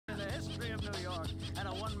New York, and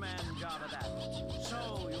a one-man job at that.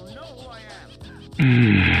 So, you know who I am.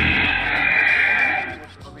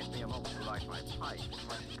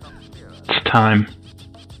 It's time.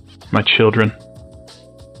 My children.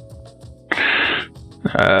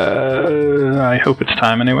 I hope it's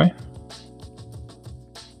time anyway.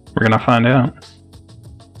 We're gonna find out.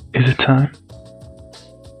 Is it time?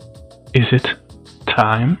 Is it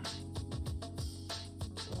time?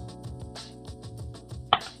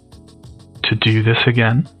 To do this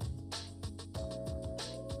again?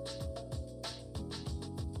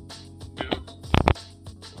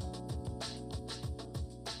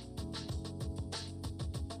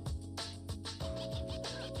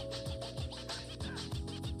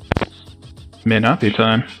 May not be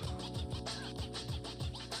time.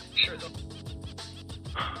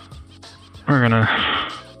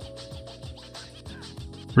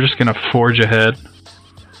 We're just gonna forge ahead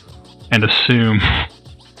and assume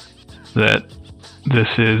that this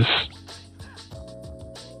is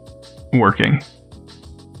working.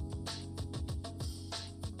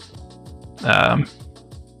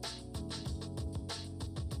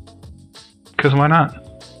 Because why not?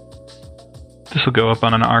 This will go up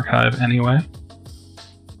on an archive anyway.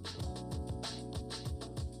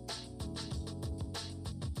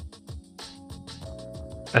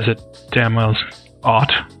 As it damn well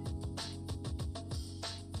ought.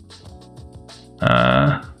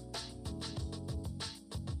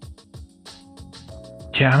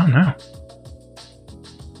 Yeah, I don't know.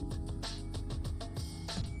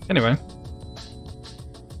 Anyway.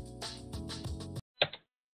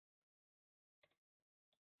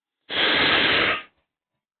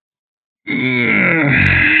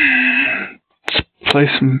 Let's play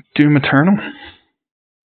some Doom Eternal.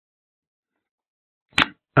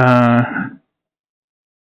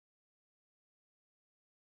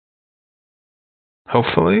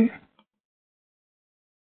 Hopefully.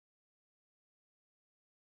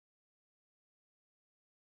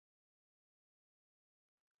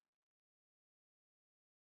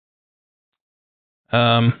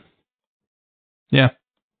 Yeah.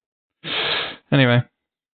 Anyway.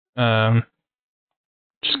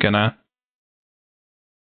 Just gonna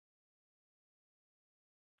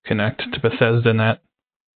connect to BethesdaNet.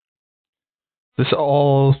 This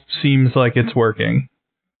all seems like it's working,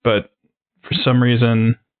 but for some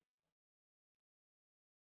reason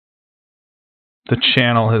the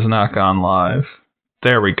channel has not gone live.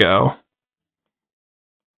 There we go.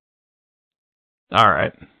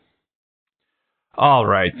 Alright.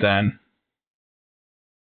 Alright then.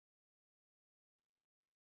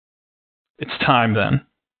 It's time then.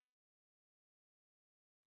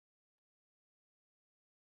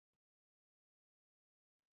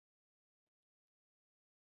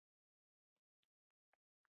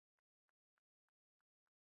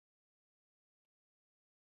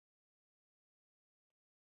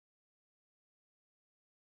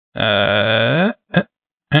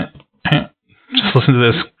 Just listen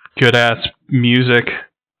to this good ass music.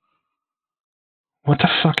 What the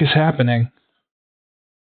fuck is happening?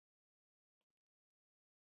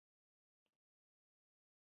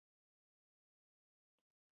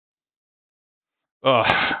 Ugh,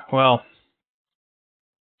 well,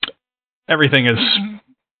 everything is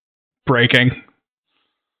breaking.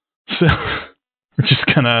 So we're just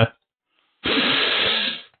gonna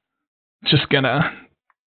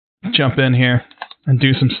jump in here and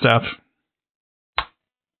do some stuff.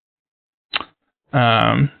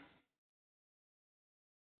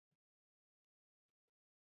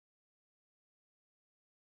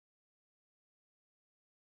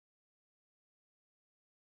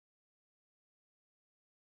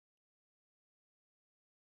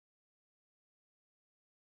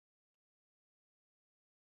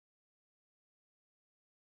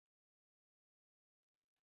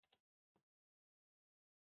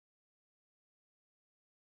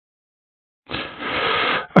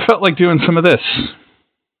 I felt like doing some of this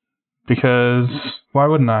because why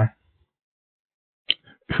wouldn't I?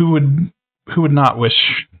 Who would not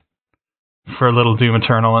wish for a little Doom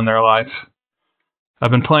Eternal in their life?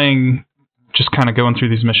 I've been playing, just kind of going through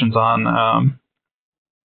these missions on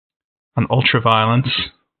Ultraviolence,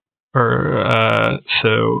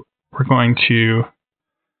 so we're going to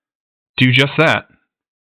do just that.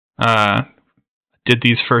 Did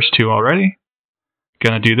these first two already.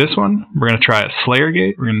 Gonna do this one. We're gonna try a Slayer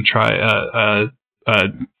Gate. We're gonna try a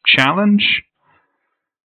challenge,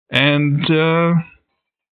 and we're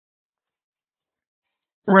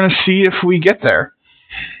gonna see if we get there.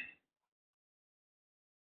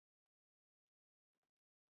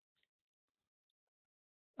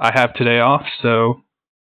 I have today off, so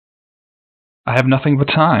I have nothing but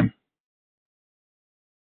time.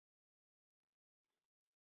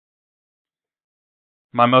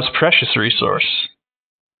 My most precious resource.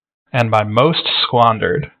 And my most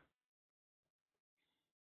squandered.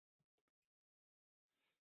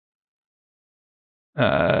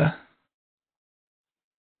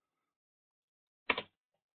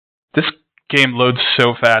 This game loads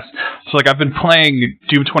so fast. So, like, I've been playing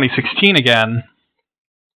Doom 2016 again.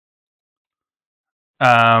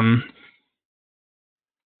 On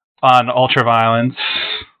Ultraviolence.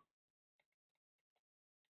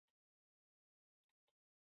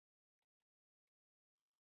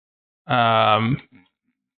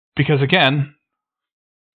 Because, again,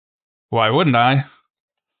 why wouldn't I?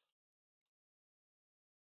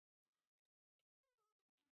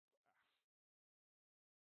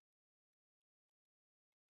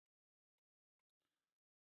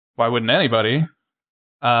 Why wouldn't anybody?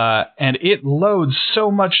 And it loads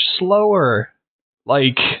so much slower.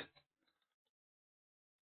 Like,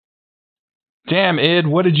 damn, id,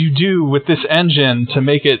 what did you do with this engine to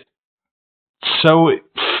make it so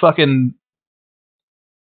fucking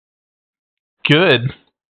good?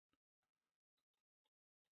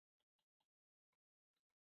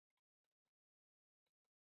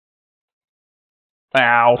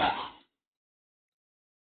 Ow.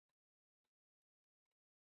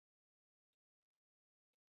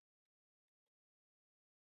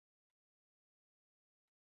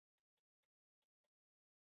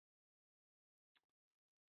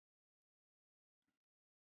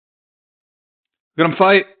 Gonna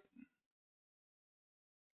fight.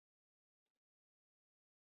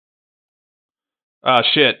 Oh,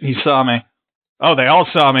 shit, he saw me. Oh, they all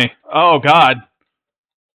saw me. Oh, God.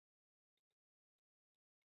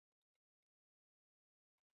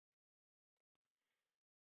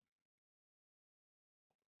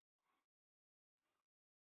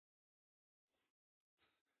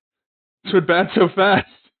 This went bad so fast.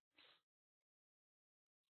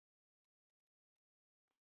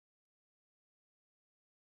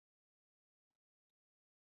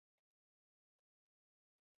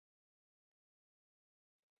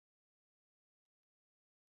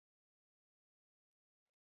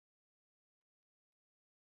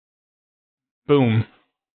 Boom.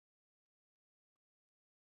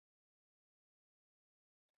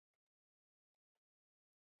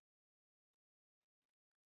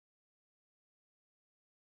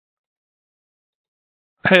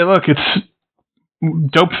 Hey, look, it's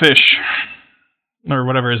Dopefish. Or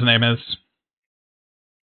whatever his name is.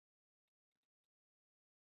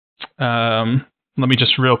 Let me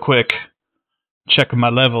just real quick check my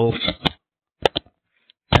levels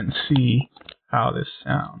and see how this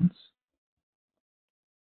sounds.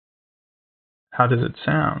 How does it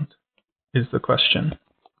sound? Is the question.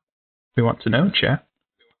 We want to know, chat.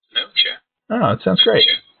 Oh, it sounds great.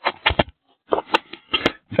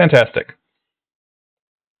 Fantastic.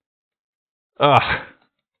 Alright.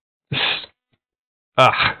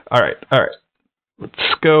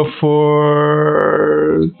 Let's go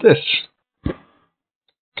for this.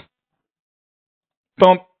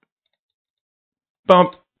 Bump.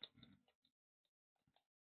 Bump.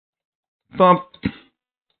 Bump.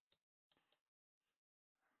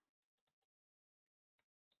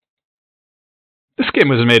 This game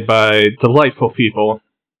was made by delightful people.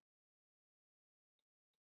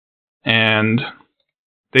 And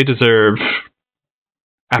they deserve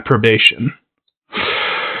approbation.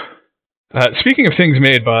 Speaking of things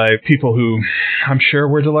made by people who I'm sure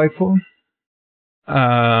were delightful.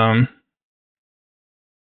 Oh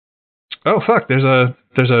fuck, there's a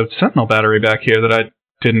Sentinel battery back here that I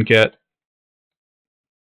didn't get.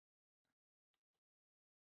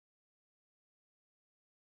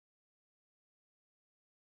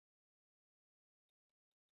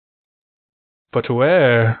 But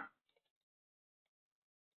where?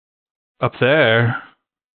 Up there.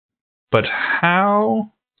 But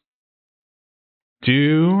how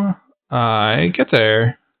do I get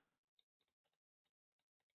there?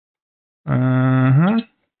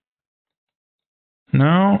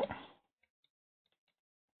 No.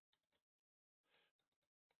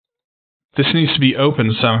 This needs to be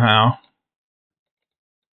open somehow.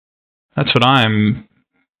 That's what I'm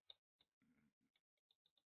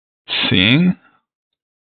seeing.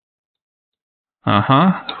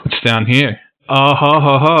 What's down here? Oh ho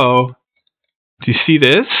ho ho. Do you see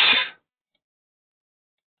this?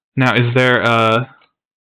 Now is there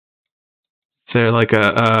like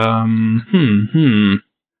a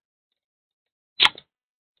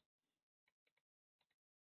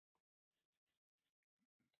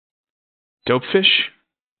Dopefish?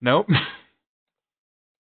 Nope.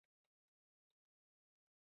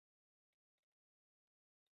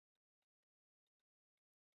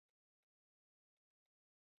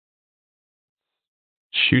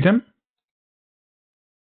 Shoot him?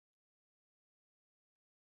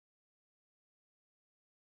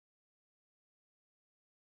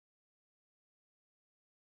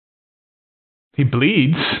 He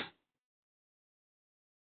bleeds.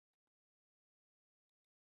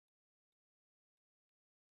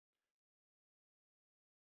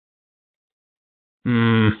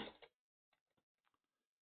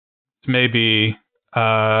 Maybe,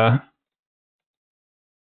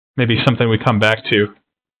 maybe something we come back to.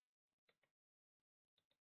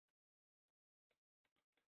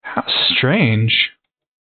 How strange.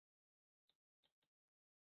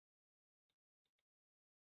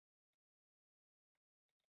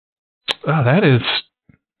 Oh,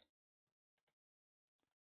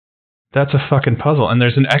 that's a fucking puzzle. And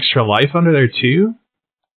there's an extra life under there too?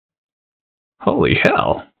 Holy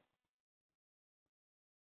hell.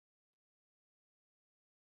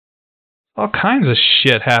 All kinds of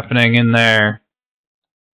shit happening in there.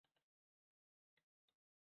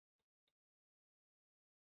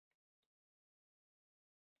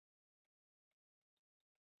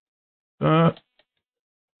 Nope.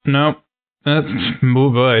 That's, oh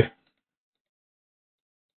boy.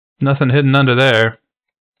 Nothing hidden under there.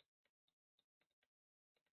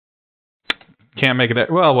 Can't make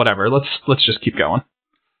it. Well, whatever. Let's just keep going.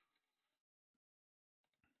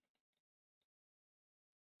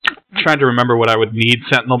 Trying to remember what I would need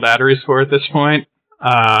Sentinel batteries for at this point.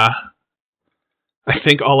 I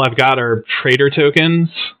think all I've got are trader tokens.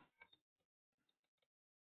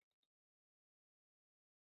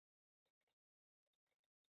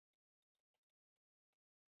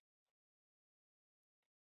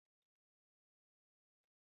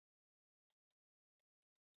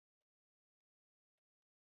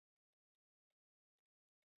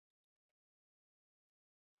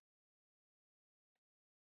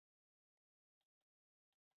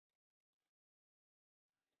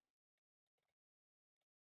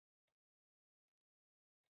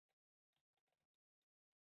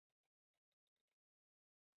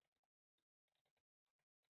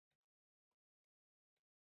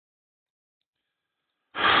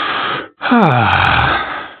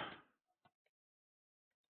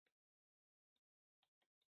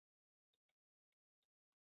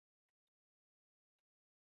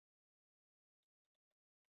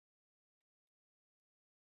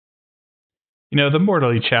 You know, the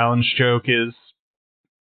mortally challenged joke is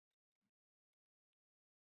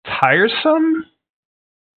tiresome?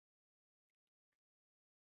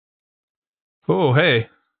 Oh, hey.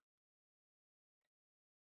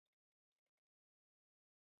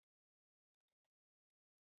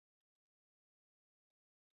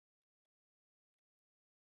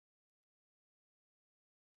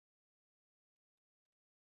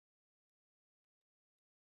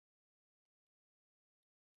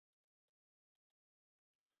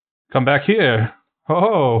 Come back here.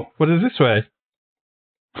 Oh, what is this way?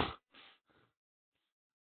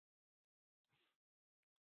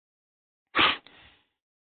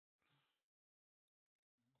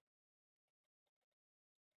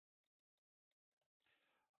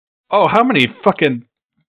 Oh, how many fucking...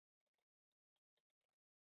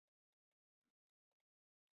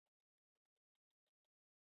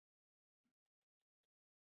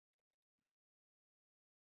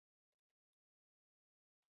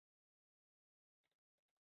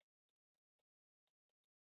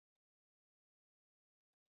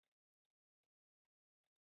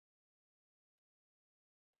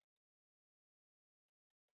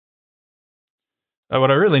 what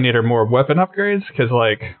I really need are more weapon upgrades, because,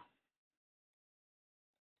 like...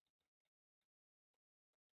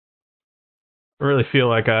 I really feel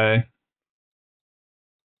like I...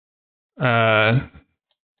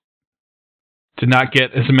 did not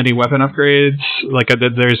get as many weapon upgrades. Like I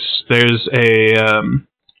did, there's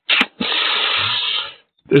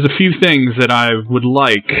a few things that I would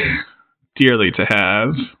like dearly to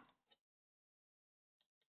have.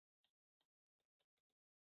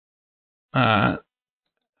 I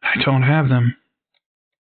don't have them.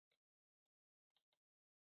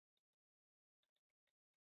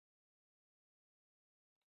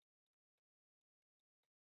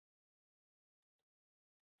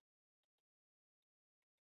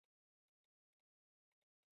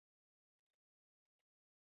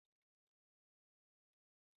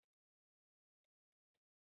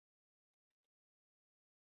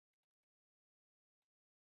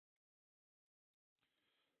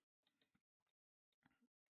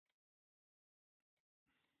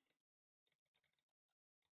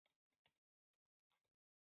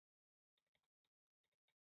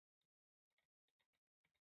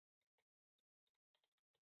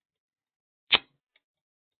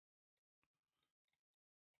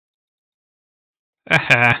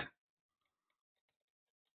 Haha.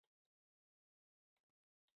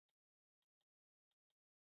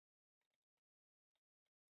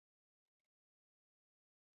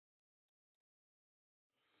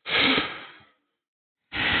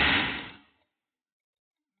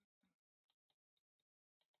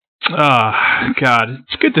 Ah, God,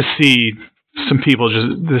 it's good to see some people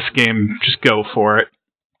this game just go for it,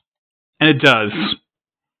 and it does.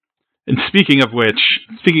 And speaking of which,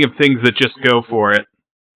 speaking of things that just go for it,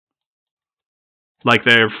 like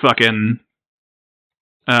they're fucking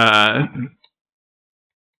uh.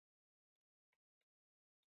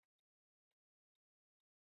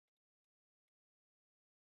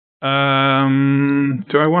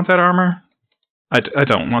 Do I want that armor? I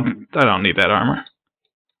don't need that armor.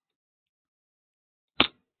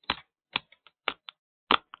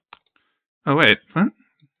 Oh wait, what?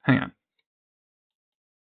 Hang on.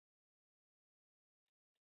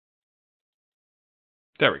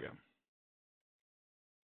 There we go.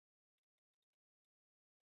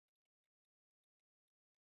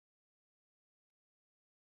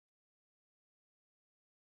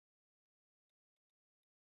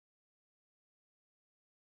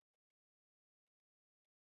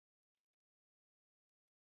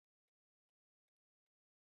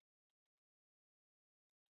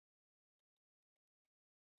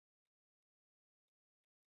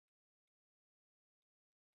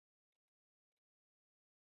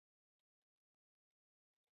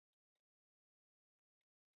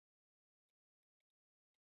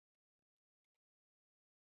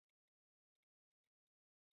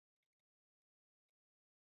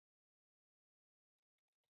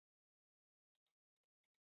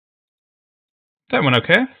 That went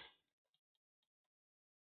okay.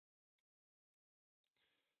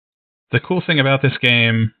 The cool thing about this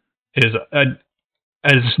game is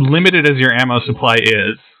as limited as your ammo supply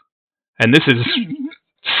is, and this is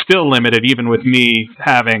still limited even with me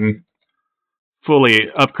having fully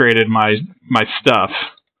upgraded my stuff.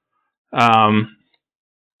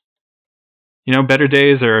 You know, better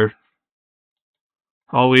days are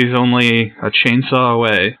always only a chainsaw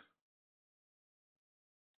away.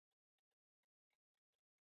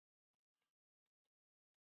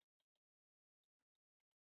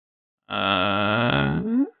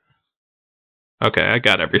 Okay, I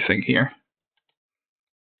got everything here.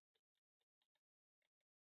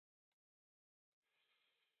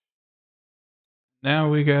 Now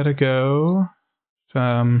we gotta go.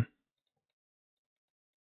 Here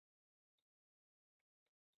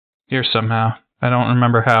somehow. I don't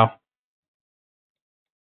remember how.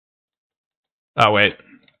 Oh, wait.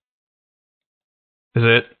 Is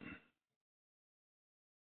it?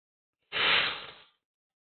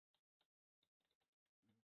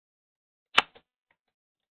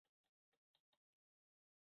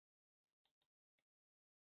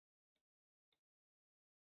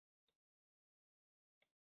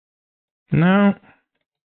 No.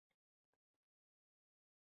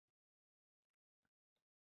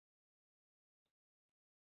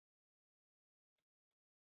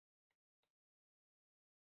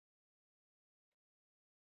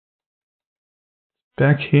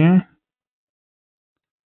 Back here.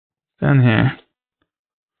 Down here.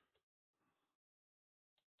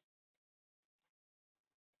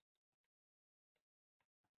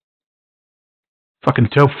 Fucking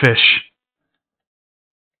dopefish.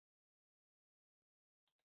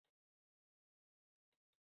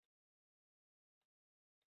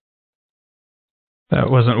 That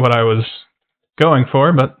wasn't what I was going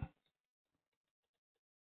for, but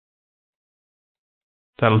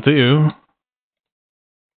that'll do.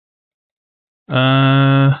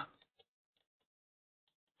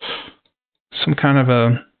 Some kind of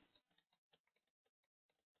a...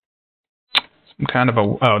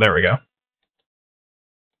 Oh, there we go.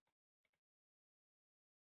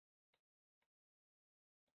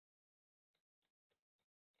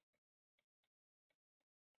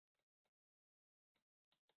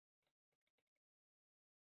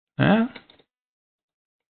 Yeah.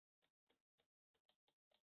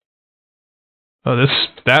 Oh,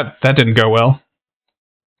 that didn't go well.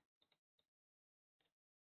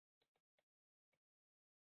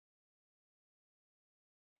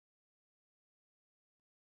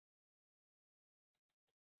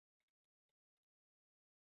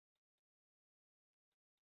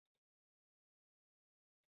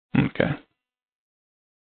 Okay.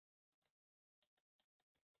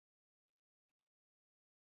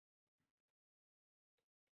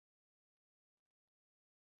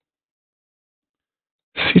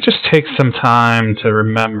 If you just take some time to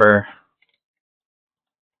remember.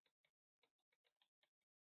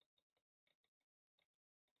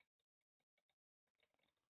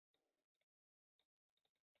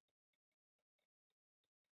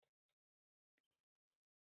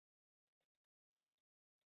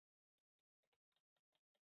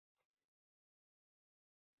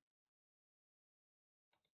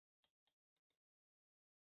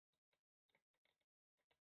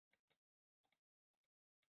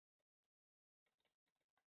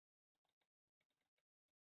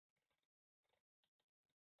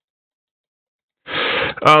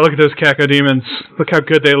 Oh, look at those Cacodemons. Look how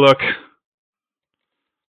good they look.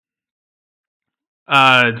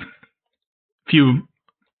 If you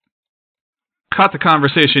caught the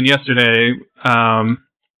conversation yesterday,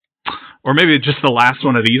 or maybe just the last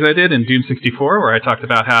one of these I did in Doom 64, where I talked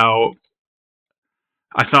about how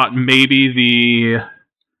I thought maybe the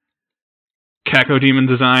Cacodemon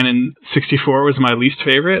design in 64 was my least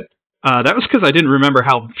favorite. That was because I didn't remember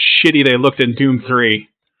how shitty they looked in Doom 3.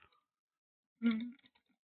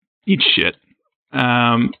 Eat shit.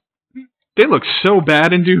 They look so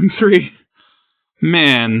bad in Doom 3.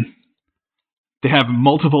 Man, they have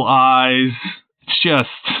multiple eyes. It's just...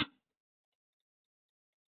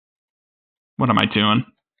 What am I doing?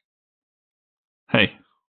 Hey,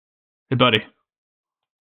 buddy.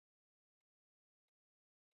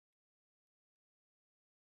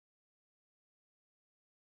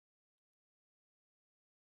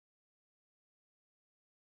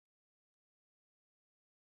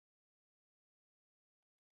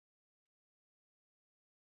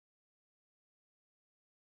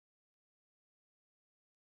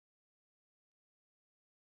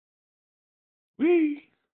 Whee!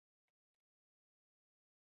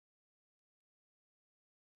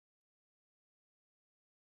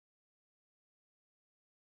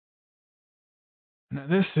 Now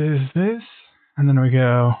this is this, and then we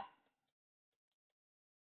go...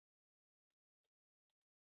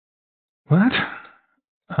 What?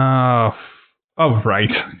 Oh, right.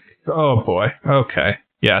 Oh boy. Okay.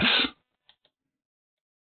 Yes.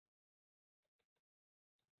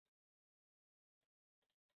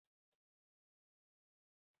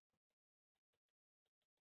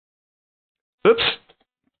 Oops.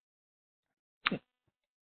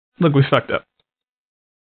 Look, we fucked up.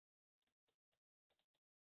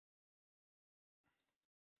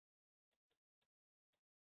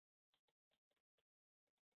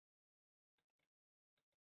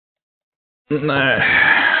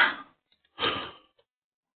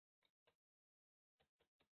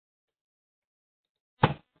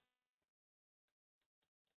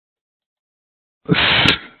 This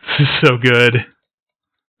is so good.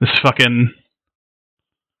 This fucking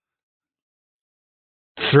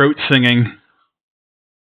throat singing.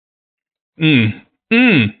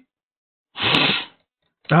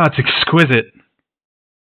 Oh, it's exquisite.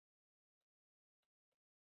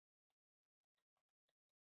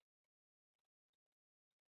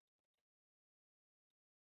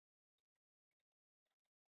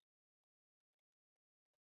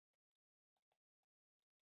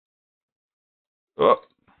 Oh.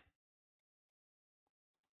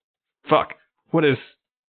 Fuck. What is...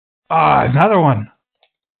 another one.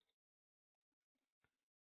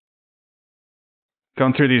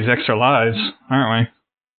 Going through these extra lives, aren't we?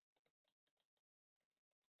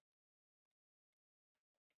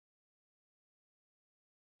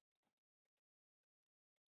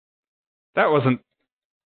 That wasn't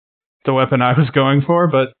the weapon I was going for,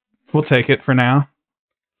 but we'll take it for now.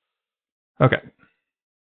 Okay.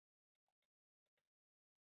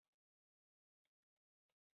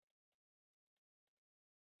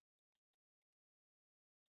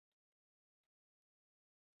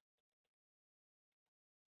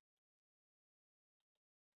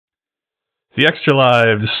 The extra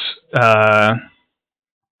lives,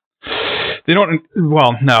 they don't...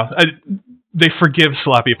 Well, no. They forgive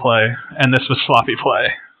sloppy play, and this was sloppy play.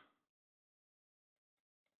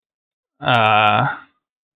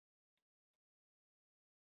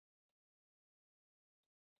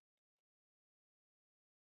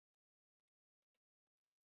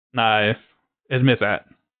 I admit that.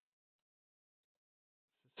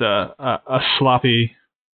 It's a sloppy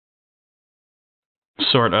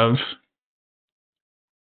sort of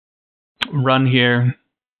run here.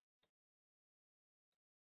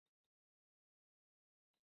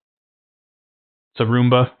 It's a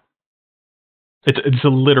Roomba. It's a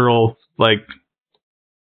literal, like...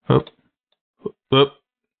 Whoop. Whoop.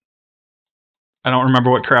 I don't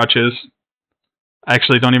remember what crouch is. I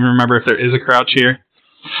actually don't even remember if there is a crouch here.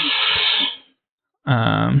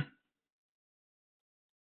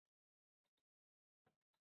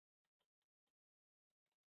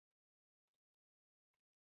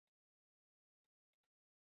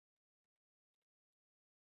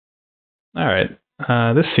 Alright.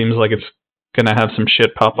 This seems like it's gonna have some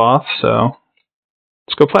shit pop off, so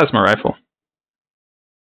let's go plasma rifle.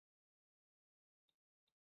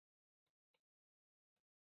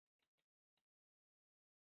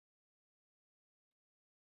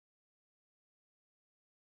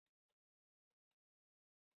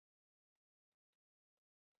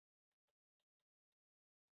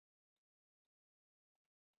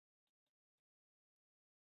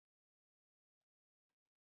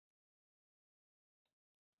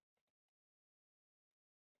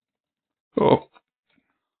 Oh.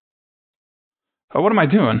 Oh, what am I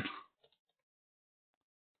doing?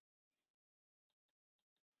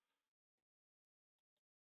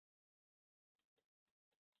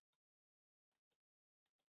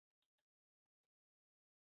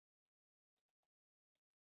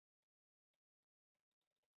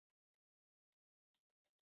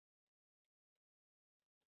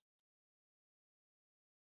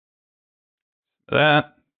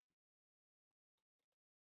 That.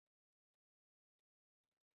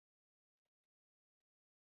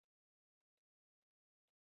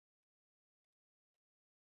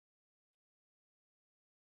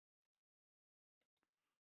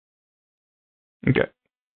 Okay.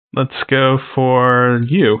 Let's go for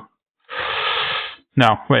you.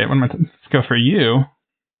 No, wait, what am I let's go for you.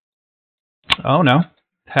 Oh no.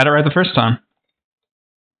 Had it right the first time.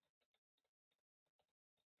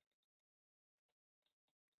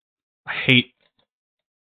 I hate.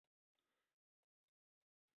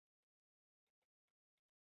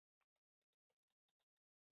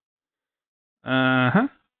 Uh-huh.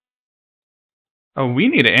 Oh, we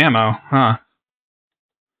need ammo, huh?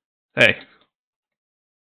 Hey.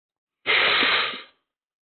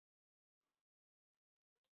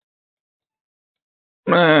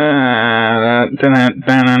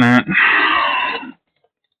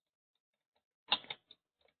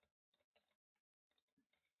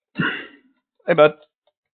 Hey, bud.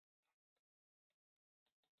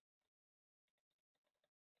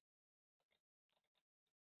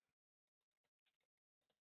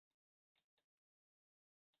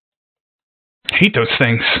 Hate those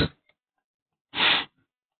things.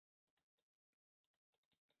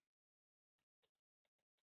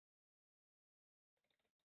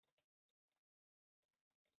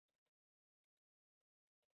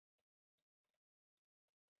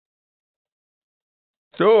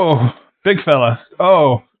 Oh, big fella.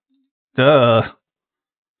 Oh, duh.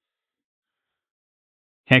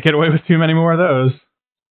 Can't get away with too many more of those.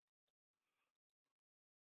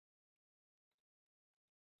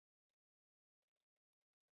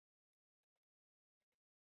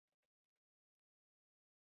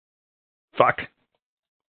 Fuck.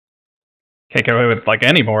 Can't get away with, like,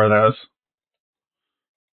 any more of those.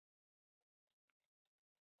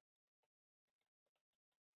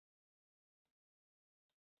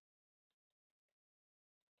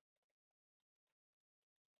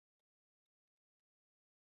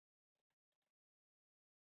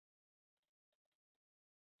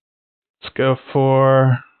 Let's go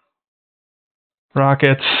for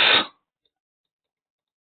rockets.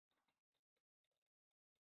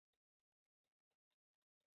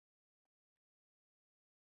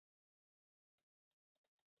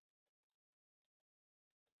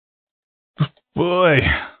 Boy.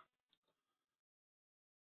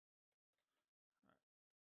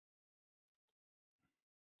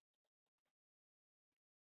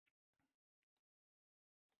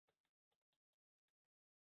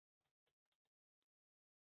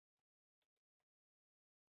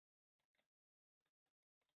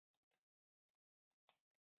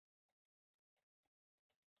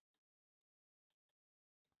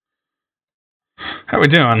 How we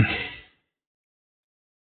doing?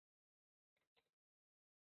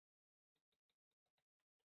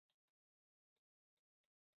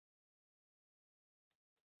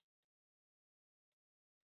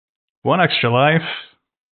 One extra life.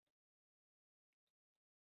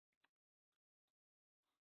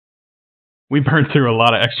 We burned through a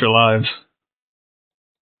lot of extra lives.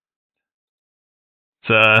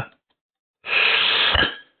 It's,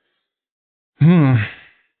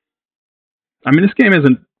 I mean, this game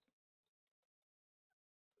isn't.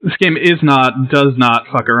 This game does not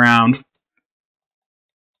fuck around.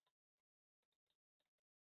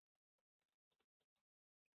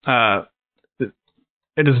 Uh,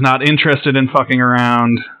 it is not interested in fucking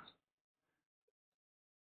around.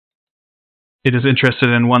 It is interested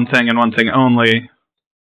in one thing and one thing only.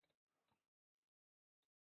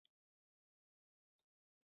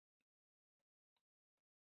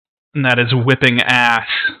 And that is whipping ass.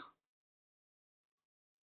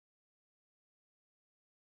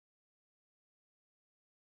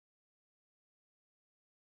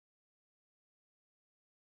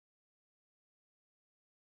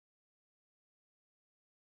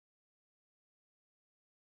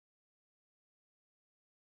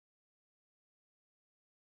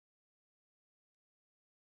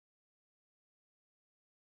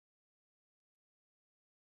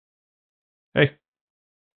 Hey.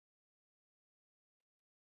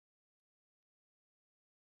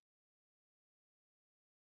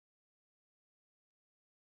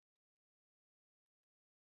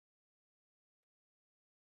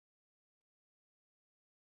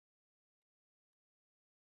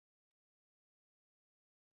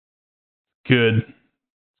 Good.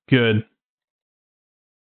 Good.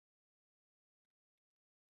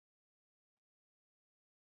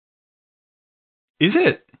 Is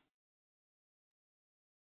it?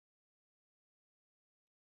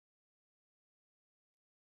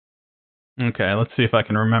 Okay, let's see if I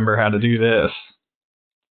can remember how to do this.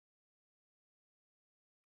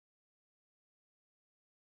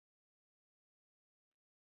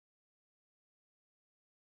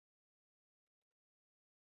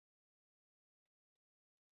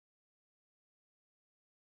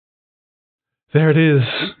 There it is,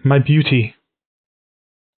 my beauty.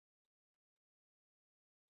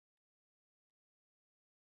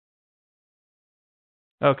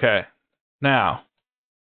 Okay, now.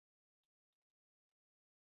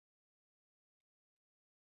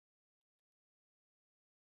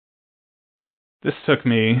 This took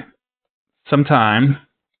me some time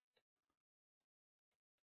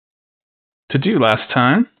to do last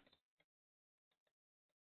time.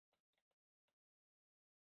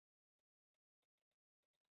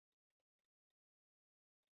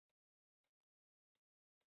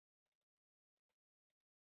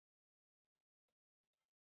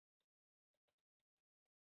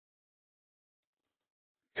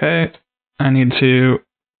 Okay, I need to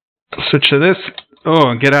switch to this.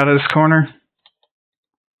 Oh, get out of this corner.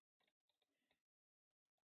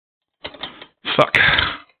 Fuck.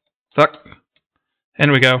 Fuck.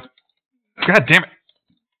 In we go. God damn it.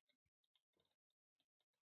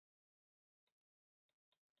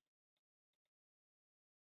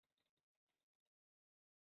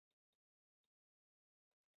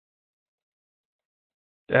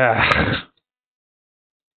 Ah.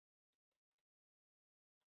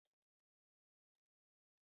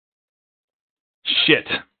 Shit.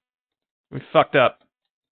 We fucked up.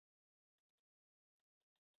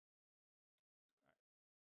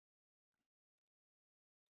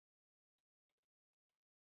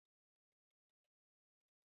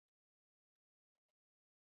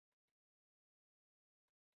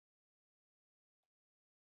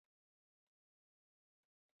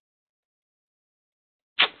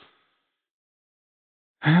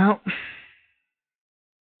 Well,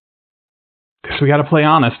 guess we gotta play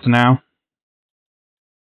honest now.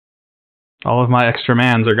 All of my extra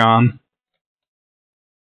mans are gone.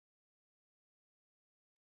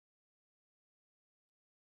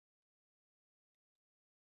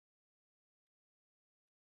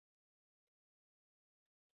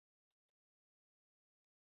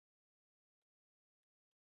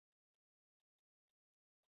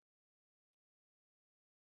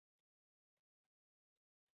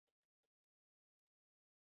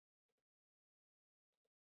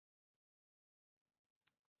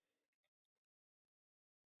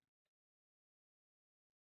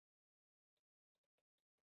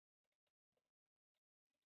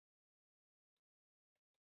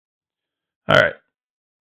 Alright.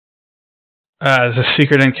 There's a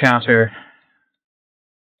secret encounter.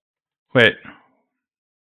 Wait.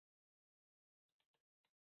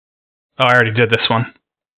 Oh, I already did this one.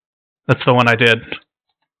 That's the one I did.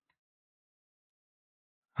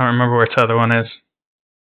 I don't remember where the other one is.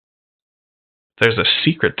 There's a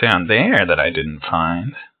secret down there that I didn't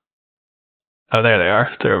find. Oh, there they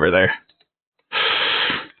are. They're over there.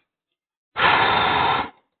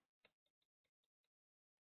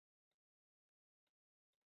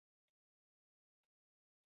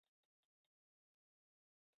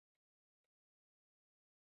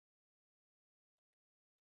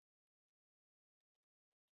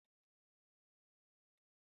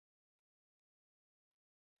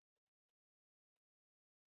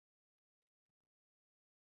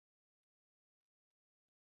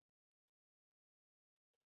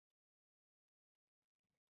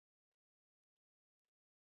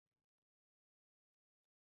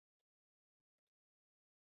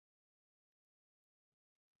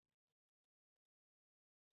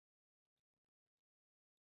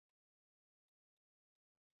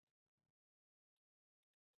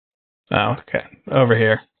 Oh, okay. Over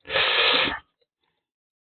here.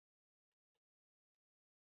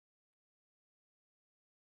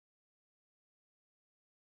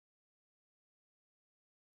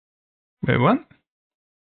 Wait, what?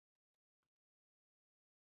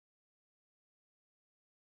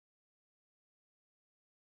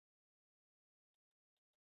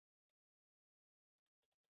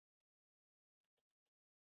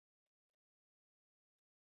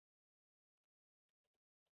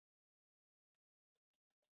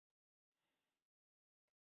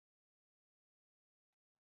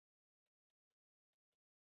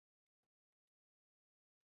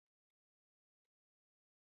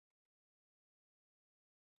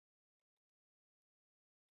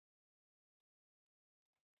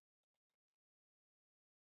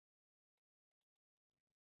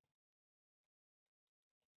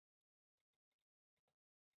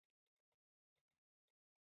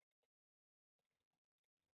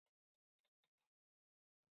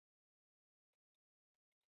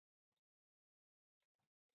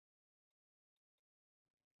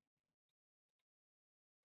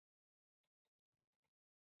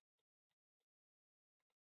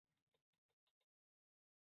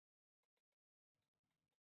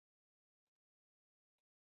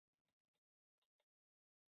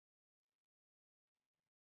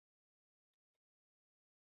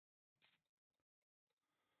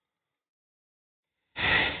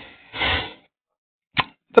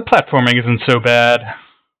 The platforming isn't so bad.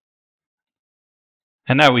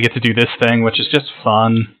 And now we get to do this thing, which is just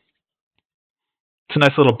fun. It's a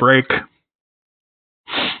nice little break.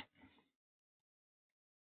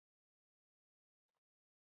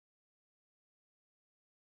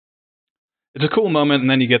 It's a cool moment, and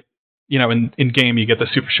then you get, in game you get the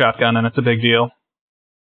super shotgun, and it's a big deal.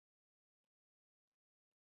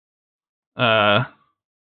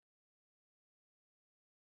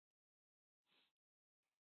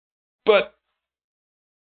 But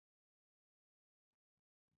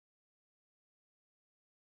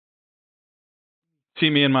see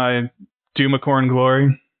me in my Doomicorn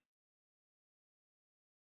glory.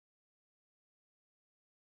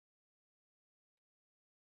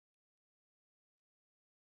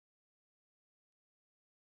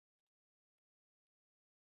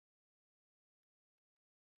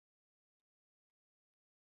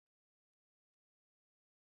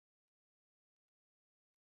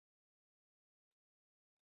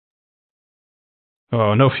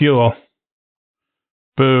 Oh, no fuel.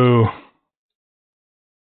 Boo.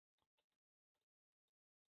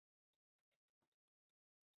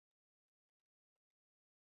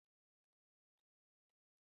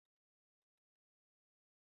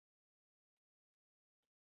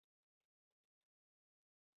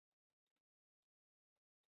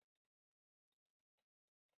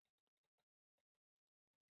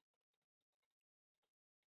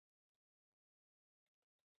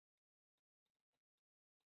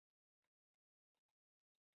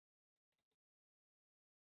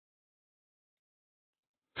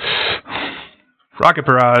 Rocket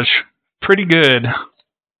Barrage. Pretty good.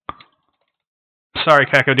 Sorry,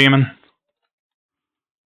 Cacodemon.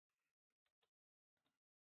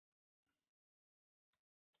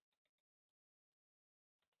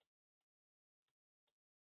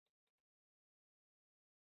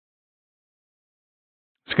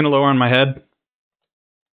 It's gonna lower on my head.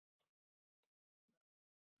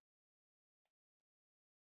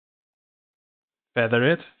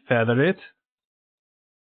 Feather it, feather it.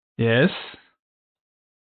 Yes.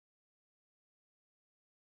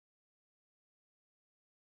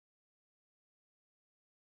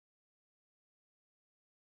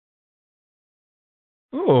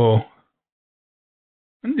 Oh.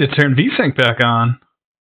 I need to turn VSync back on.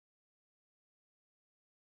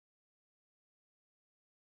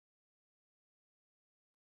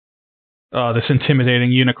 Oh, this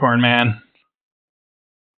intimidating unicorn man.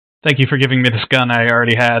 Thank you for giving me this gun I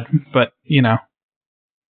already had, but,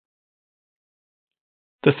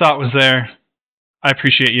 the thought was there. I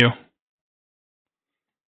appreciate you.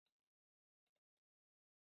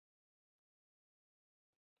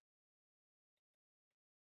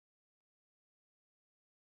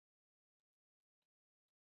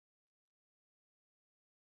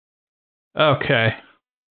 Okay.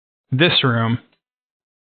 This room.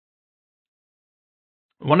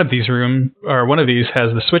 One of these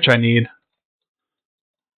has the switch I need.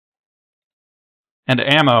 And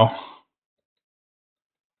ammo.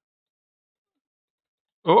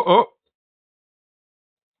 Oh.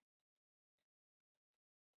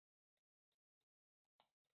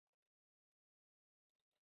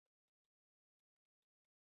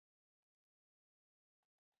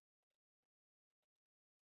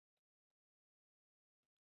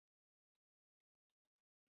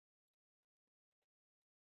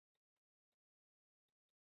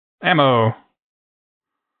 Ammo.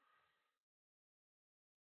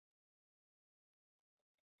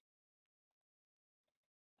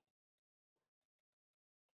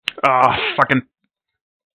 Ah, fucking.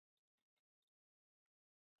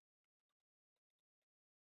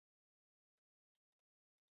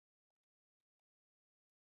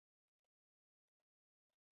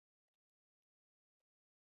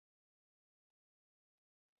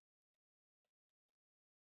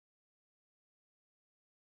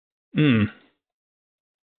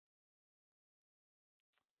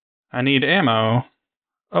 I need ammo.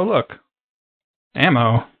 Oh, look.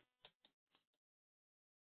 Ammo.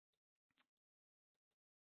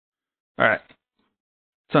 Alright.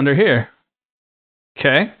 It's under here.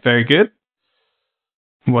 Okay, very good.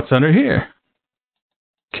 What's under here?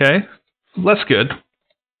 Okay, less good.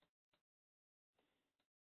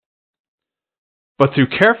 But through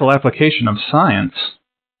careful application of science.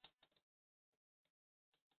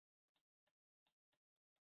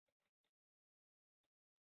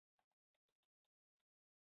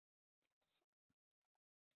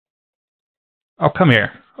 Oh, come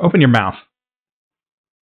here. Open your mouth.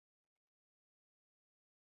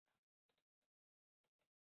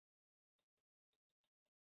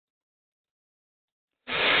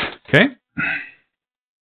 Okay.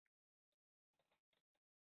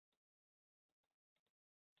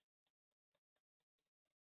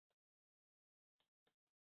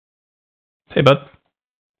 Hey, bud.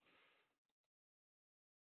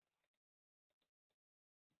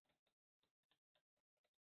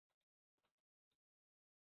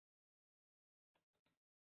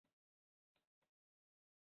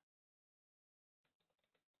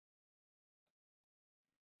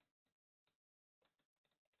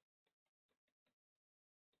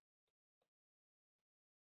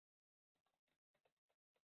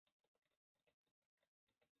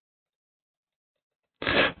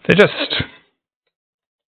 They just...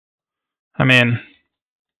 I mean...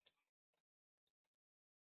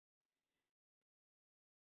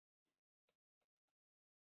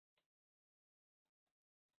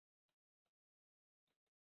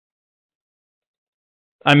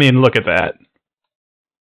 look at that.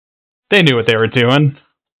 They knew what they were doing.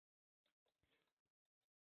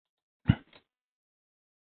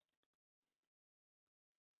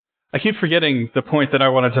 I keep forgetting the point that I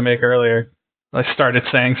wanted to make earlier. I started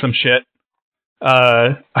saying some shit.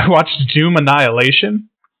 I watched Doom Annihilation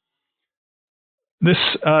this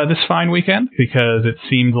fine weekend because it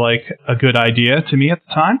seemed like a good idea to me at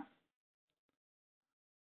the time.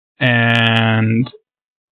 And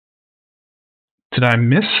did I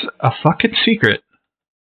miss a fucking secret?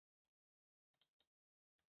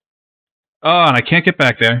 Oh, and I can't get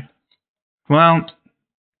back there. Well,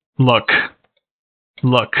 look.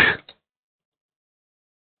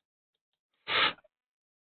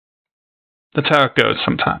 That's how it goes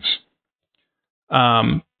sometimes.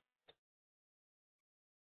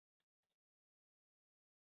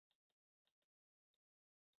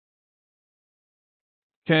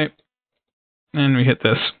 Okay. And we hit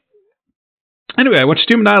this. Anyway, I watched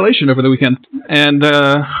Doom Annihilation over the weekend. And,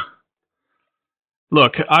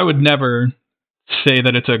 look, I would never say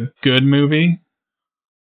that it's a good movie.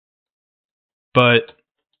 But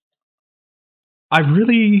I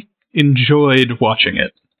really enjoyed watching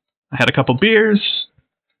it. I had a couple beers.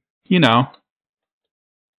 You know.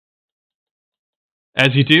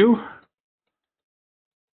 As you do.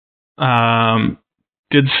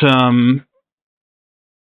 Did some...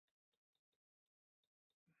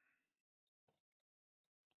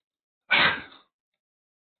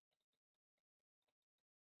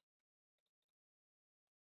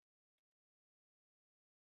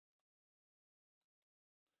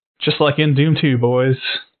 Just like in Doom 2, boys.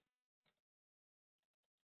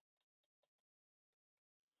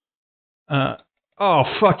 Oh,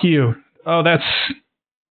 fuck you. Oh, that's...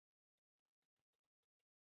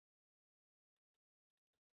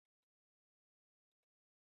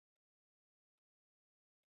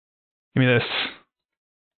 Give me this.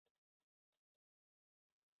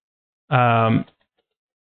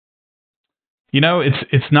 You know,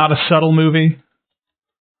 it's not a subtle movie.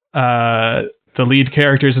 The lead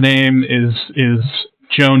character's name is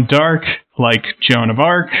Joan Dark, like Joan of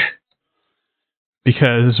Arc,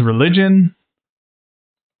 because religion.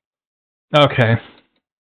 Okay.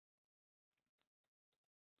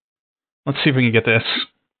 Let's see if we can get this.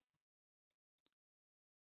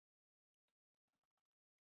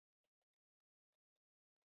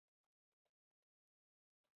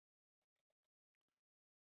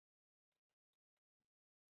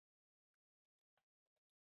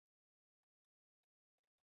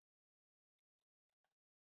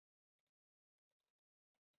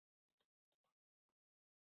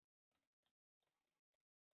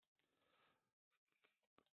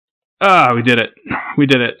 Ah, we did it. We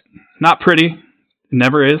did it. Not pretty. It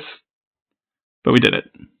never is. But we did it.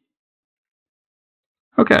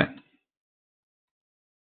 Okay.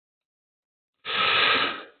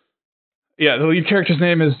 Yeah, the lead character's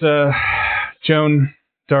name is Joan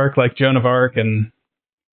Dark, like Joan of Arc, and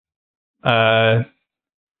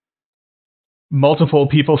multiple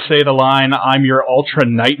people say the line, "I'm your ultra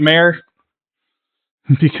nightmare,"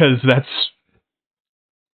 because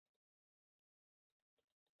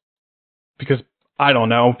I don't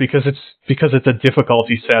know, because it's a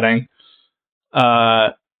difficulty setting.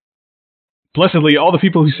 Blessedly, all the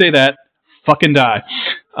people who say that fucking die.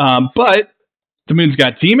 But the moon's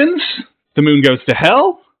got demons. The moon goes to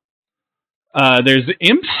hell. There's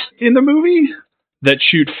imps in the movie that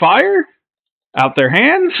shoot fire out their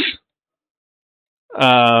hands.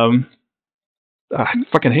 I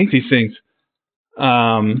fucking hate these things.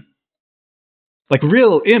 Like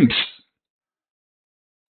real imps.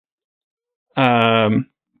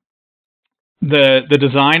 The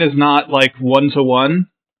design is not like 1-to-1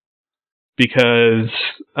 because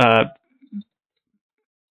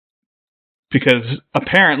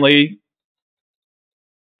apparently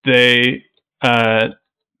they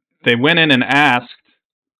went in and asked,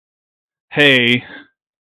 hey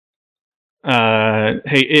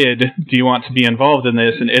id, do you want to be involved in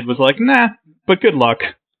this? And id was like, nah, but good luck.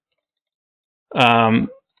 So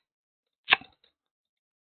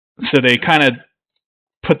they kind of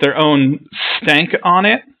put their own stank on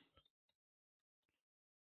it.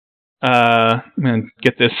 I'm going to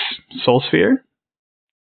get this soul sphere.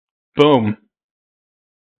 Boom.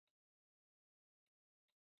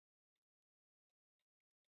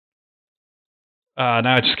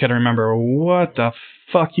 Now I just gotta remember, what the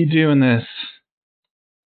fuck you doing this?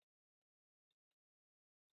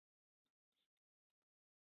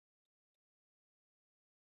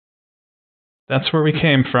 That's where we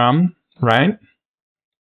came from, right?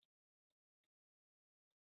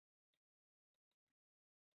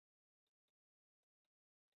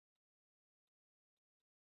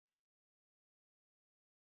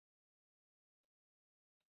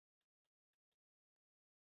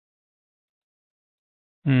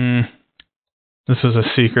 This is a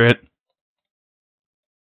secret.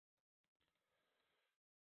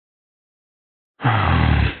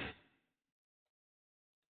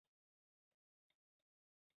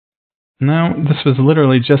 No, this was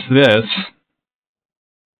literally just this.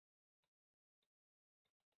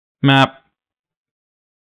 Map.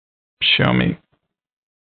 Show me.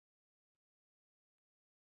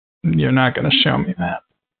 You're not gonna show me that.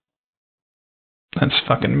 That's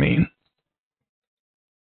fucking mean.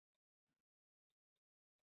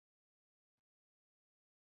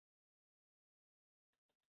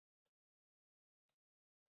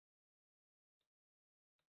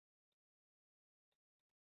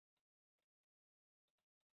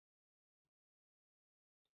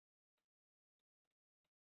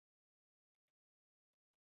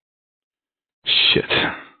 Shit.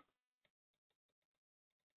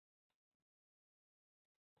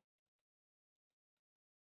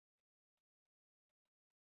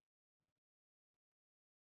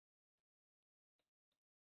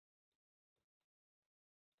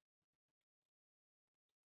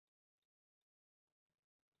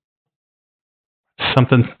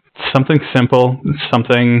 Something simple,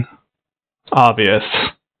 something obvious.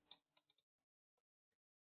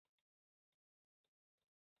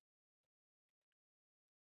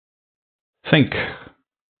 Think.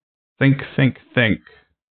 Think.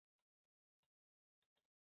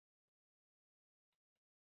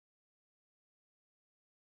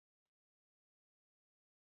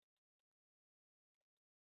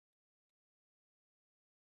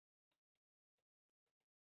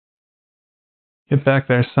 Get back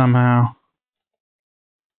there somehow.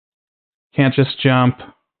 Can't just jump.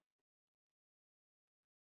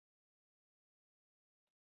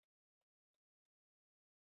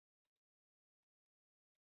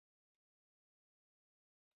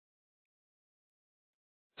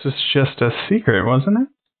 This is just a secret, wasn't it?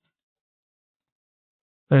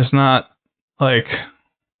 There's not, like...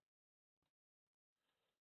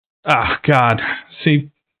 Ah, God. See,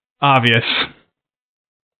 obvious.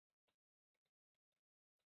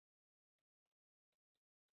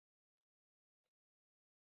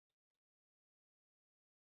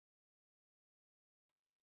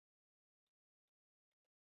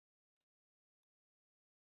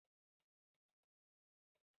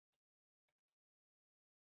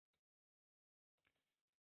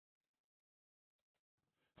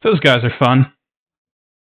 Those guys are fun.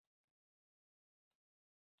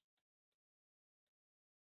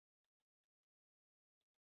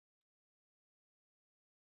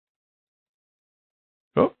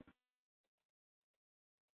 Oh.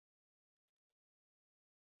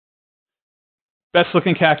 Best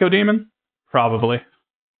looking Cacodemon? Probably.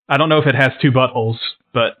 I don't know if it has two buttholes,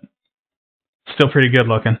 but still pretty good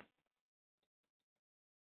looking.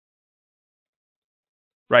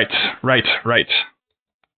 Right.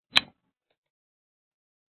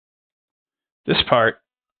 This part,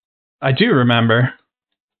 I do remember.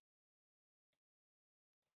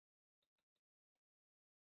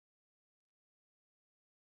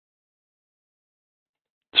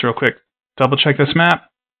 Let's real quick double check this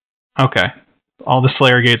map. Okay. All the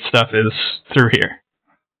Slayer Gate stuff is through here.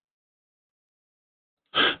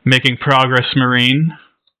 Making progress, Marine.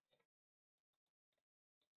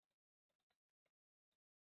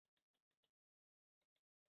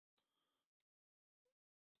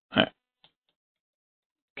 Alright.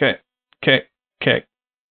 Okay.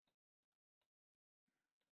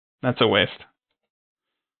 That's a waste.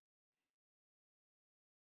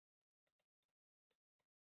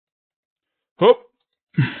 Whoop.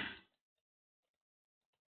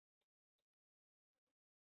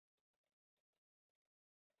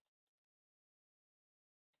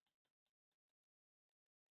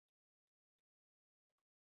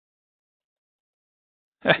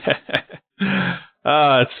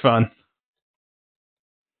 It's fun.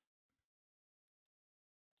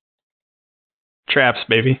 Traps,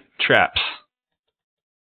 baby. Traps.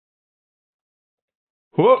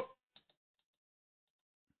 Whoop!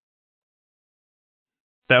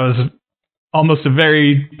 That was almost a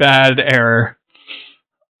very bad error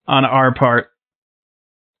on our part.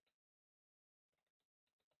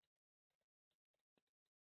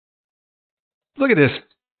 Look at this.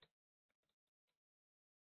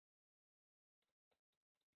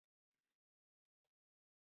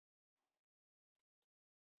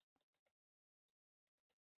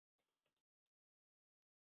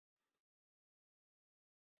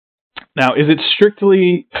 Now, is it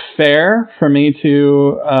strictly fair for me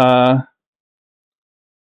to...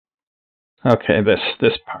 Okay,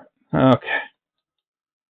 this part. Okay.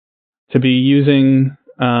 To be using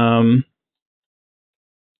all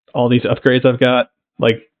these upgrades I've got.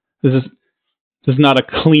 Like, this is not a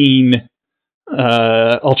clean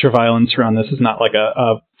ultraviolence run. This is not like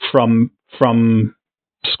a from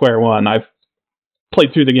square one. I've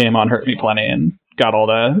played through the game on Hurt Me Plenty and got all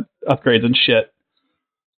the upgrades and shit.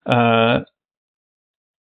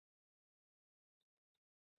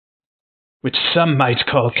 Which some might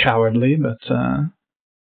call cowardly, but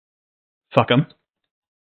fuck them.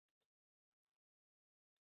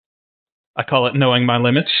 I call it knowing my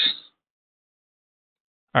limits.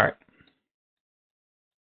 Alright.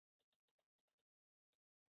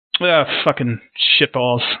 Fucking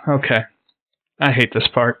shitballs. Okay. I hate this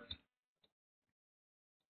part.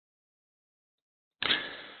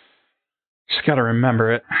 Just gotta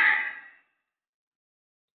remember it.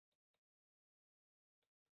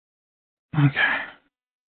 Okay.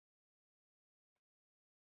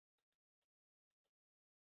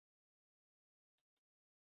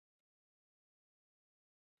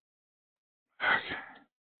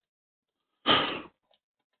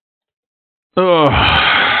 Oh.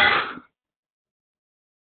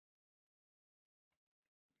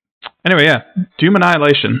 Anyway, yeah. Doom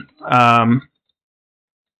Annihilation.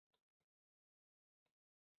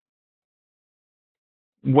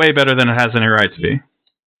 Way better than it has any right to be.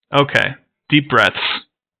 Okay. Deep breaths.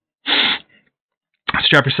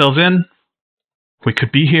 Strap yourselves in. We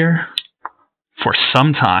could be here for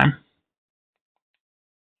some time.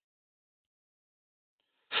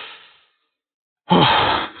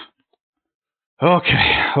 Okay.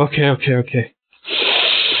 Okay.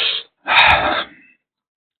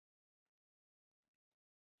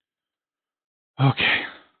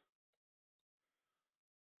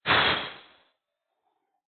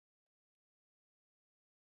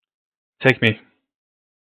 Take me.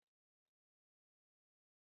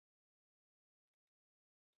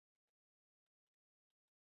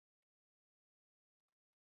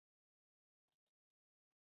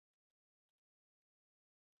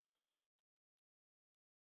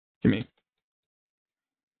 Give me.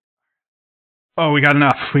 Oh, we got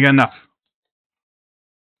enough.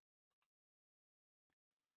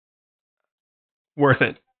 Worth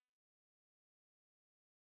it.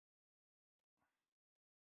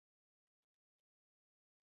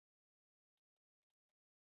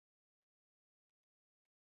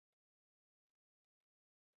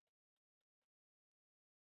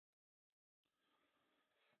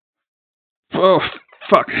 Oh,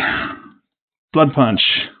 fuck. Blood punch.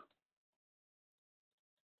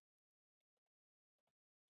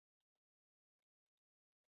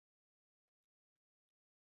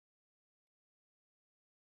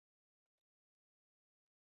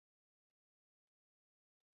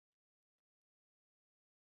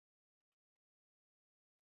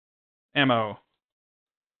 Ammo.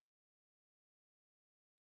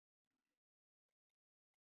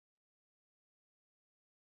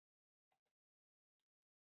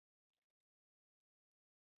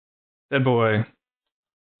 Dead boy.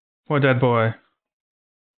 Poor dead boy.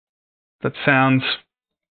 That sounds...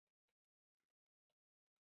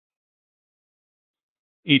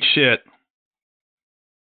 Eat shit.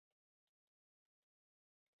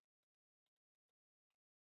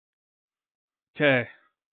 Okay.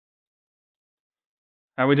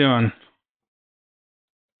 How we doing?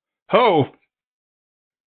 Ho!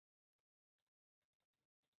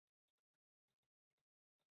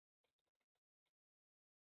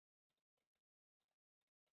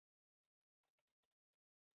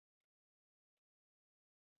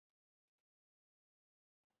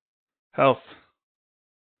 Health.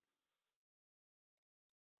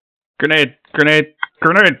 Grenade.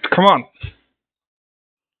 Come on.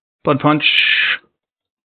 Blood punch.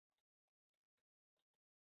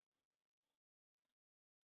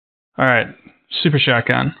 Alright. Super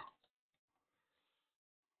shotgun.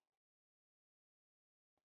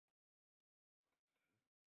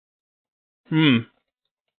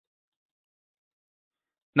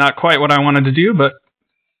 Not quite what I wanted to do, but...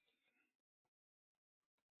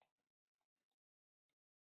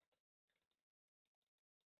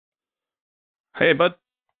 Hey, bud.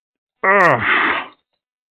 Ugh.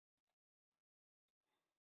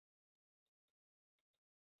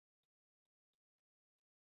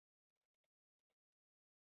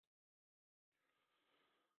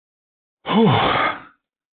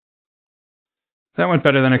 That went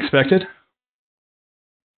better than expected.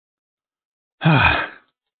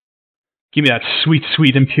 Give me that sweet,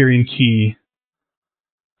 sweet Empyrean key.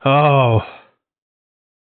 Oh.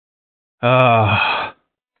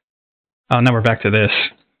 Oh, now we're back to this.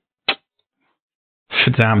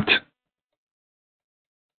 Verdammt.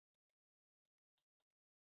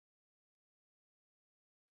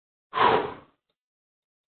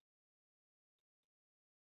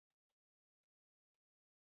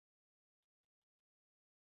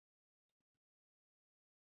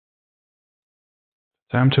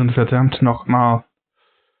 Verdammt und verdammt nochmal.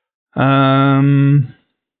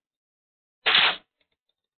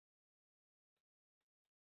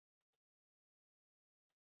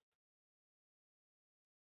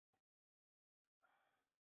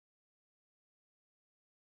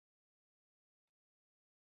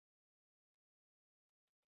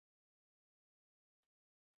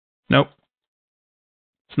 Nope.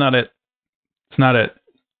 It's not it. It's not it.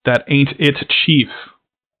 That ain't it, Chief.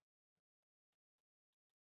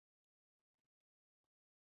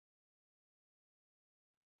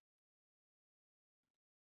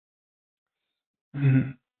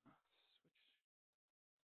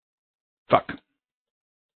 Fuck.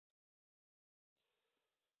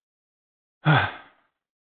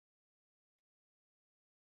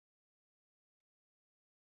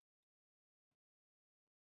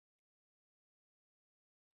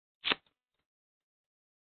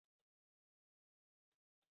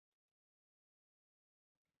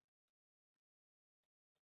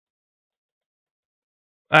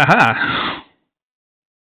 Aha!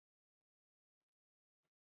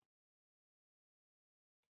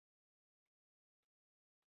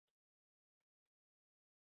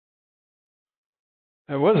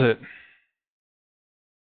 That was it.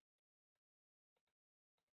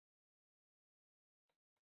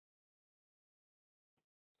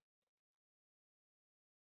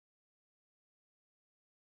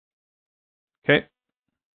 Okay.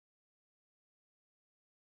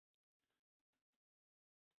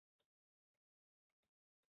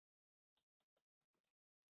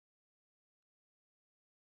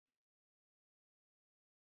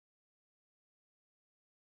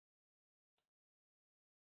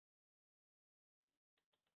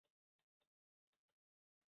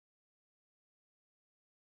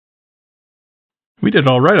 We did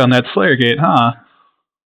all right on that Slayer Gate, huh?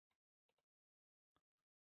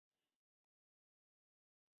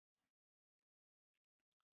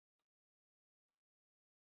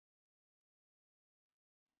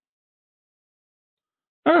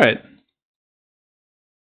 Alright.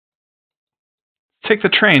 Take the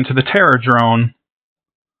train to the Terror Drone.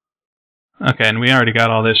 Okay, and we already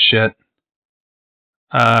got all this shit.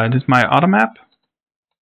 Is my automap?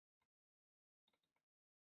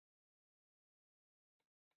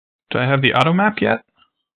 Do I have the automap yet?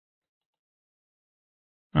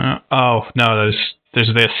 Oh, no,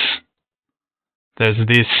 there's this. There's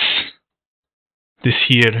this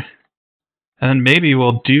here. And then maybe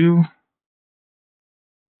we'll do...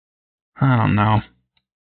 I don't know.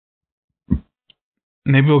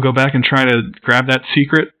 Maybe we'll go back and try to grab that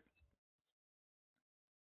secret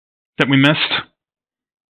that we missed.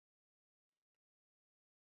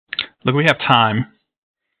 Look, we have time.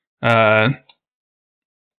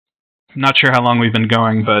 Not sure how long we've been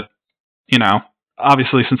going, but, you know,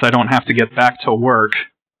 obviously since I don't have to get back to work,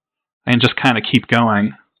 I can just kind of keep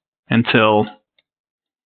going until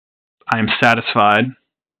I am satisfied.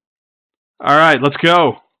 Alright, let's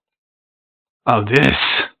go. Oh, this.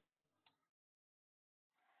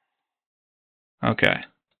 Okay.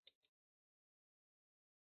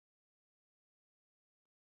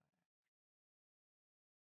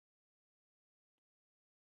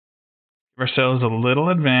 Give ourselves a little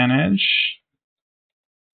advantage.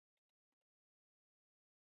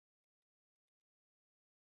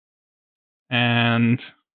 And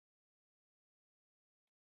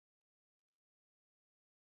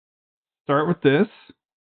start with this.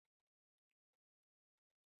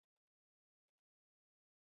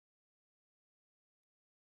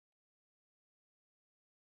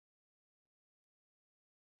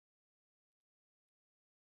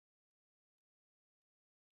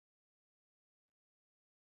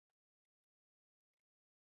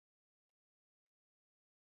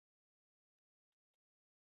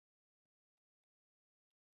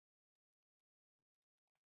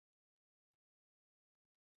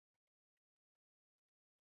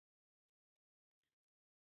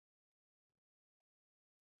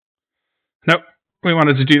 we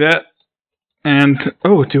wanted to do that. And,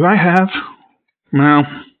 oh, do I have... Well,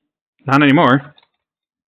 not anymore.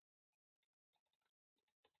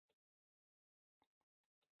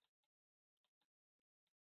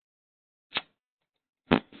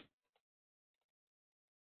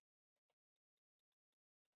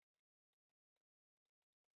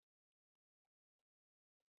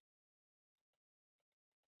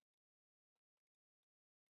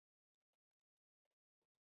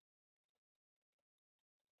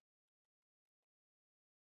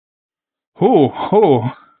 Oh.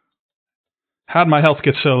 How'd my health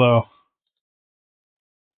get so low?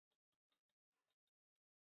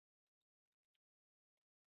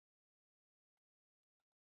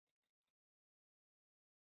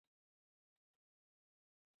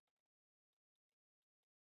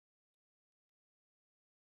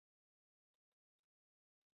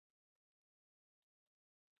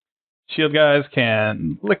 Shield guys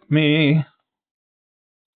can lick me.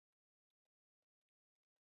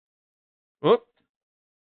 Whoop.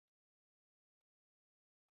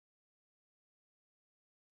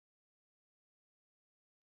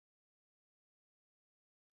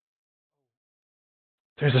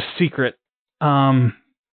 There's a secret. Where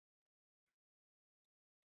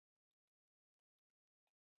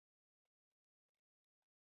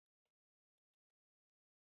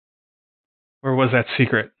was that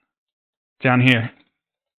secret? Down here.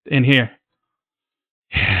 In here.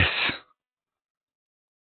 Yes.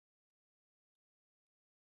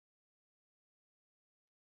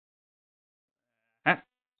 Ah.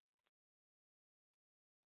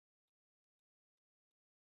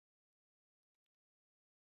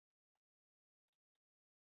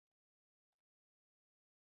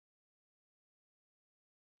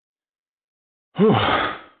 Whew.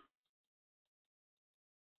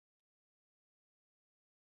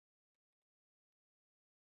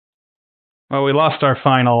 Well, we lost our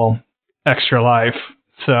final extra life,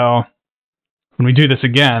 so when we do this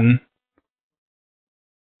again,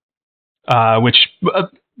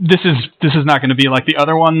 this is not going to be like the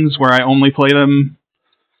other ones where I only play them.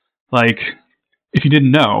 Like, if you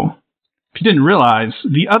didn't know, if you didn't realize,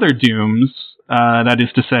 the other Dooms, that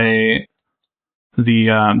is to say,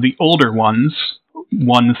 the older ones,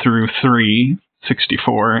 1 through 3,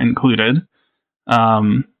 64 included,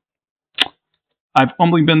 I've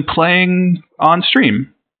only been playing on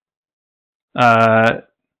stream. At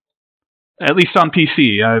least on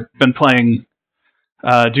PC. I've been playing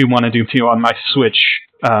Doom 1 and Doom 2 on my Switch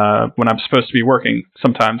when I'm supposed to be working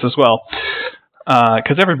sometimes as well.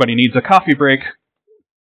 Because everybody needs a coffee break.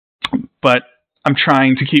 But I'm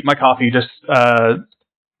trying to keep my coffee just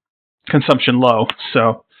consumption low,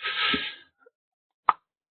 so...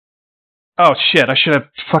 Oh shit, I should have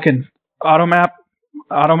fucking automap?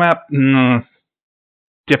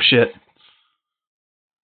 Dipshit.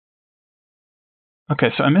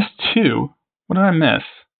 Okay, so I missed 2. What did I miss?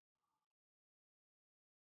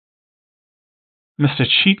 Missed a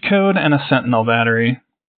cheat code and a Sentinel battery.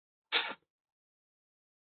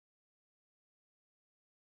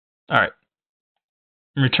 Alright.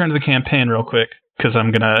 Return to the campaign real quick, because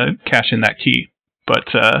I'm gonna cash in that key. But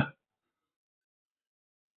yeah,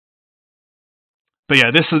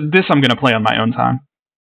 this I'm gonna play on my own time.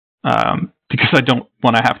 Because I don't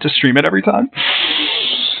want to have to stream it every time.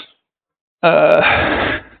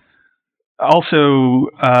 Also,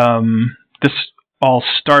 this all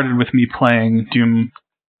started with me playing Doom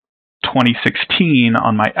 2016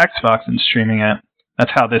 on my Xbox and streaming it.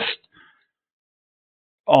 That's how this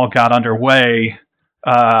all got underway.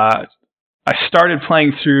 I started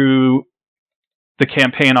playing through the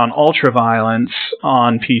campaign on Ultraviolence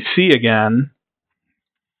on PC again.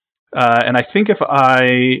 And I think if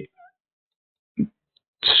I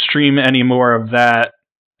stream any more of that,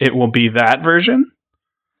 it will be that version.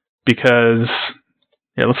 Because,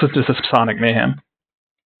 yeah, let's listen to Sonic Mayhem.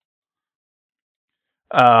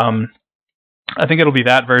 I think it'll be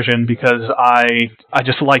that version because I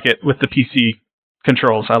just like it with the PC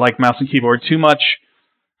controls. I like mouse and keyboard too much.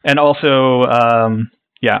 And also,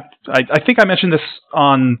 yeah, I think I mentioned this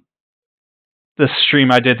on the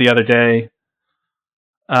stream I did the other day.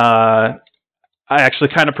 I actually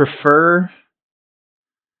kind of prefer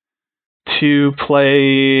to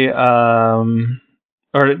play, I've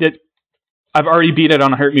already beat it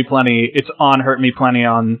on Hurt Me Plenty. It's on Hurt Me Plenty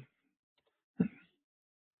on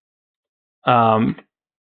go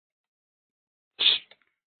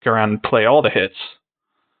around and play all the hits.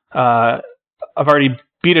 I've already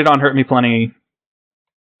beat it on Hurt Me Plenty.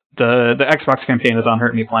 The Xbox campaign is on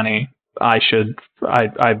Hurt Me Plenty.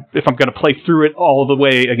 If I'm going to play through it all the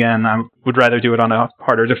way again, I would rather do it on a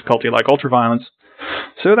harder difficulty like Ultraviolence.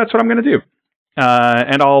 So that's what I'm going to do.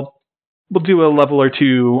 and we'll do a level or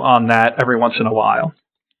two on that every once in a while.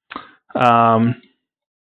 But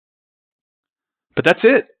that's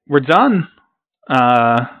it. We're done.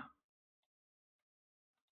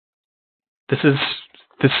 This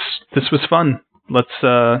was fun. Let's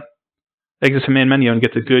exit the main menu and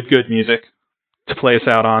get the good music to play us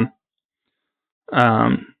out on.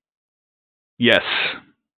 Yes.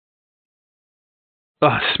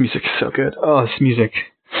 Oh, this music is so good. Oh, this music.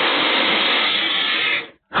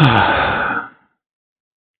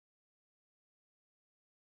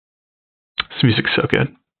 This music's so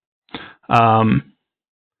good.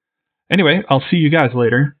 Anyway, I'll see you guys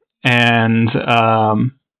later, and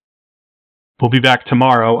we'll be back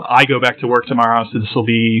tomorrow. I go back to work tomorrow, so this will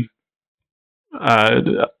be...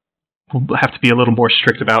 we'll have to be a little more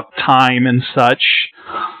strict about time and such.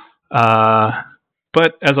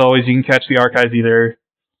 But, as always, you can catch the archives either.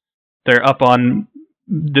 They're up on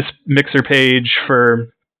this Mixer page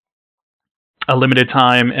for a limited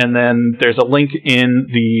time, and then there's a link in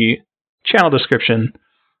the channel description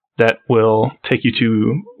that will take you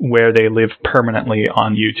to where they live permanently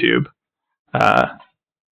on YouTube.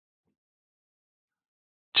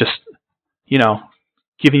 Just,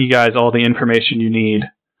 giving you guys all the information you need.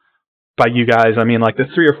 By you guys, I mean like the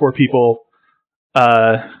 3 or 4 people,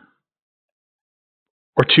 or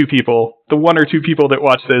 2 people, the 1 or 2 people that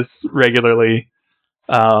watch this regularly.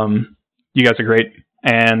 You guys are great,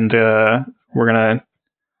 and we're gonna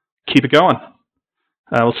keep it going.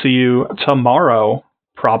 We'll see you tomorrow,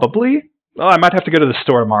 probably. Oh, I might have to go to the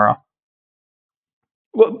store tomorrow.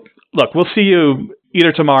 Well, look, we'll see you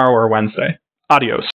either tomorrow or Wednesday. Adios.